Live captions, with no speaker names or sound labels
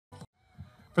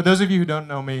For those of you who don't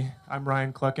know me, I'm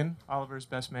Ryan Klucken, Oliver's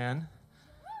best man.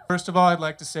 First of all, I'd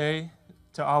like to say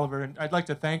to Oliver, and I'd like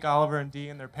to thank Oliver and Dee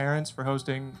and their parents for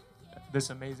hosting this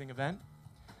amazing event.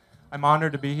 I'm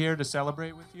honored to be here to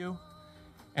celebrate with you,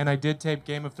 and I did tape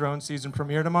Game of Thrones season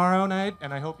premiere tomorrow night,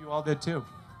 and I hope you all did too.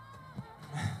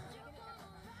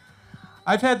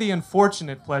 I've had the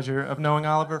unfortunate pleasure of knowing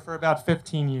Oliver for about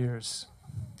 15 years.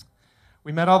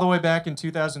 We met all the way back in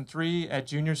 2003 at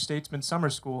Junior Statesman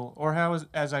Summer School, or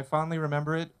as I fondly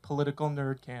remember it, political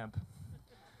nerd camp.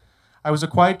 I was a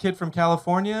quiet kid from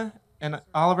California, and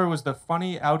Oliver was the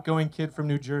funny, outgoing kid from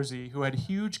New Jersey who had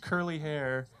huge curly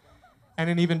hair and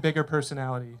an even bigger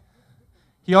personality.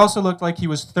 He also looked like he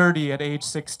was 30 at age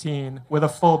 16 with a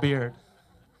full beard.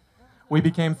 We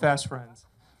became fast friends.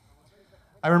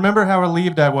 I remember how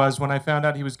relieved I was when I found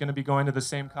out he was going to be going to the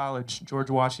same college, George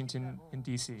Washington in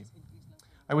D.C.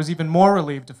 I was even more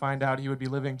relieved to find out he would be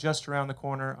living just around the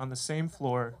corner on the same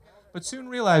floor, but soon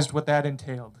realized what that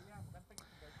entailed.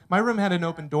 My room had an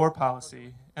open door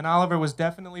policy, and Oliver was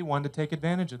definitely one to take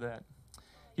advantage of that.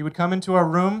 He would come into our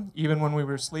room, even when we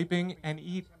were sleeping, and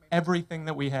eat everything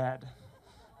that we had.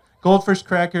 Goldfish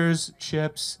crackers,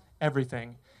 chips,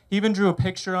 everything. He even drew a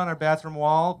picture on our bathroom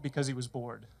wall because he was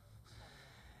bored.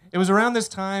 It was around this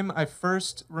time I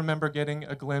first remember getting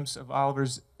a glimpse of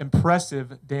Oliver's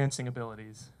impressive dancing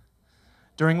abilities.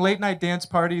 During late-night dance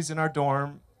parties in our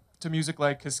dorm, to music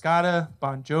like Cascada,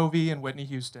 Bon Jovi, and Whitney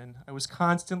Houston, I was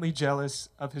constantly jealous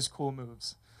of his cool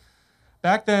moves.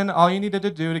 Back then, all you needed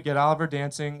to do to get Oliver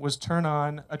dancing was turn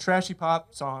on a trashy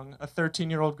pop song a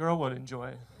 13-year-old girl would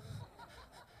enjoy.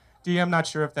 Dee, I'm not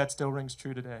sure if that still rings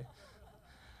true today.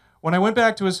 When I went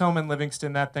back to his home in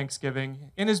Livingston that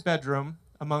Thanksgiving, in his bedroom,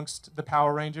 amongst the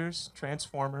Power Rangers,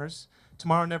 Transformers,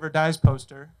 Tomorrow Never Dies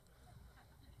poster,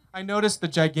 I noticed the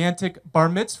gigantic bar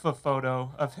mitzvah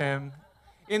photo of him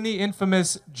in the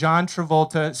infamous John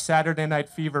Travolta Saturday Night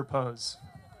Fever pose.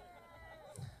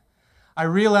 I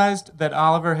realized that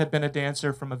Oliver had been a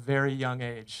dancer from a very young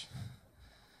age.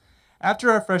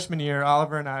 After our freshman year,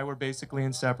 Oliver and I were basically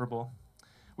inseparable.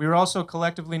 We were also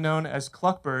collectively known as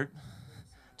Cluckbert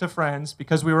to friends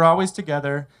because we were always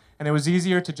together, and it was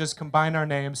easier to just combine our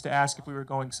names to ask if we were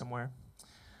going somewhere.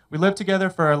 We lived together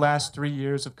for our last 3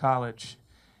 years of college.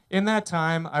 In that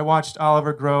time, I watched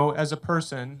Oliver grow as a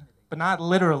person, but not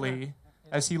literally,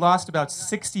 as he lost about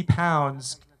 60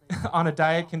 pounds on a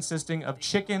diet consisting of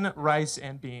chicken, rice,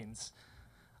 and beans.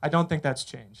 I don't think that's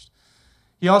changed.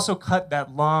 He also cut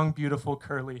that long, beautiful,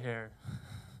 curly hair.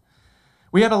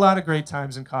 We had a lot of great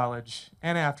times in college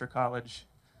and after college.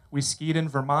 We skied in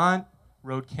Vermont,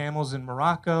 rode camels in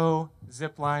Morocco,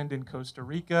 zip-lined in Costa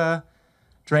Rica,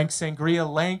 drank sangria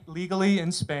legally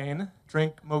in Spain,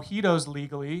 drank mojitos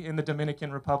legally in the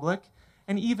Dominican Republic,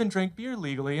 and even drank beer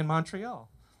legally in Montreal.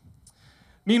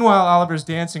 Meanwhile, Oliver's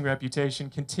dancing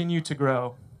reputation continued to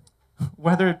grow.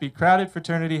 Whether it be crowded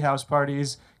fraternity house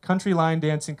parties, country line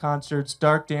dancing concerts,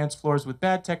 dark dance floors with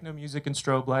bad techno music and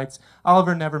strobe lights,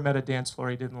 Oliver never met a dance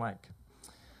floor he didn't like.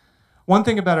 One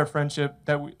thing about our friendship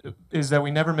is that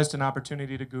we never missed an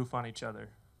opportunity to goof on each other.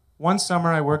 One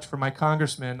summer, I worked for my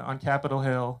congressman on Capitol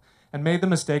Hill and made the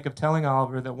mistake of telling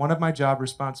Oliver that one of my job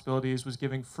responsibilities was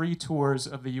giving free tours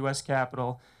of the U.S.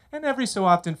 Capitol and every so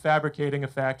often fabricating a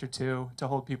fact or two to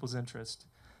hold people's interest.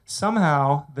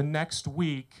 Somehow, the next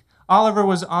week, Oliver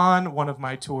was on one of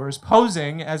my tours,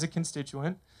 posing as a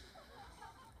constituent.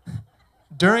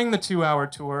 During the 2-hour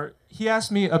tour, he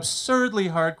asked me absurdly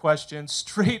hard questions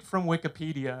straight from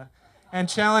Wikipedia and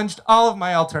challenged all of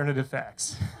my alternative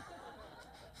facts.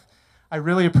 I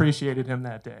really appreciated him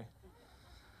that day.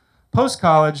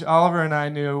 Post-college, Oliver and I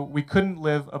knew we couldn't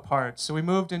live apart, so we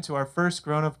moved into our first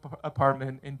grown-up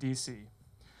apartment in D.C.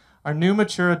 Our new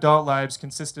mature adult lives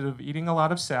consisted of eating a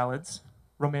lot of salads,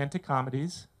 romantic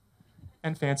comedies,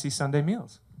 and fancy Sunday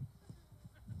meals.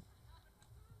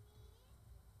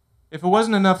 If it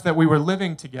wasn't enough that we were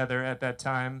living together at that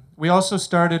time, we also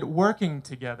started working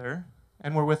together,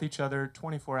 and were with each other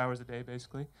 24 hours a day,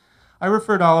 basically. I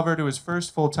referred Oliver to his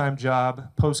first full-time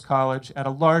job, post-college, at a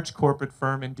large corporate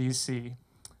firm in D.C.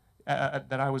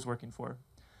 That I was working for.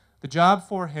 The job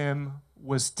for him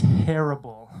was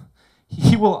terrible.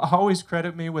 He will always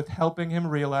credit me with helping him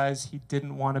realize he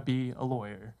didn't want to be a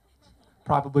lawyer.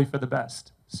 Probably for the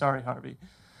best. Sorry, Harvey.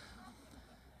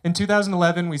 In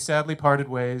 2011, we sadly parted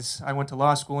ways. I went to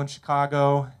law school in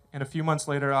Chicago, and a few months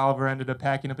later, Oliver ended up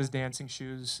packing up his dancing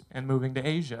shoes and moving to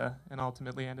Asia, and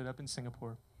ultimately ended up in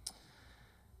Singapore.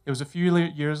 It was a few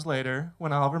years later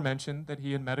when Oliver mentioned that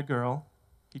he had met a girl.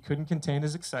 He couldn't contain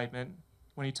his excitement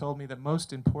when he told me that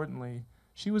most importantly,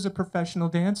 she was a professional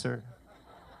dancer.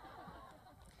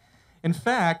 In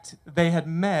fact, they had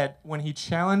met when he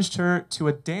challenged her to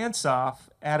a dance-off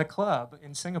at a club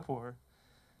in Singapore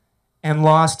and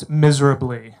lost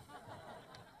miserably.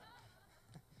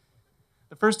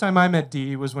 The first time I met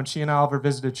Dee was when she and Oliver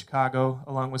visited Chicago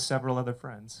along with several other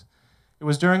friends. It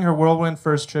was during her whirlwind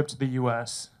first trip to the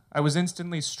US. I was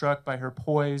instantly struck by her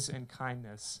poise and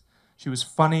kindness. She was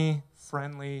funny,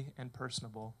 friendly, and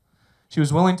personable. She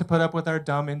was willing to put up with our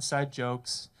dumb inside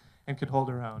jokes and could hold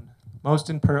her own. Most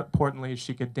importantly,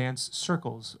 she could dance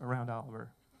circles around Oliver.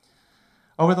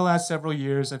 Over the last several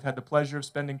years, I've had the pleasure of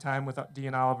spending time with Dee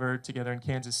and Oliver together in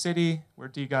Kansas City, where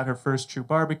Dee got her first true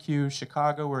barbecue,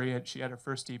 Chicago, where she had her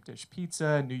first deep dish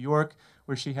pizza, New York,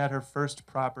 where she had her first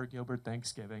proper Gilbert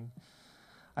Thanksgiving.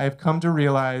 I have come to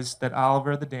realize that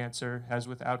Oliver the dancer has,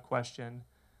 without question,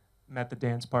 met the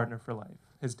dance partner for life,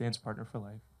 his dance partner for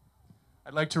life.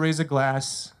 I'd like to raise a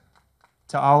glass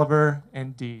to Oliver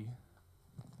and Dee.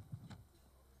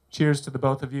 Cheers to the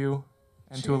both of you,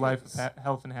 and to a life of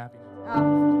health and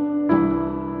happiness.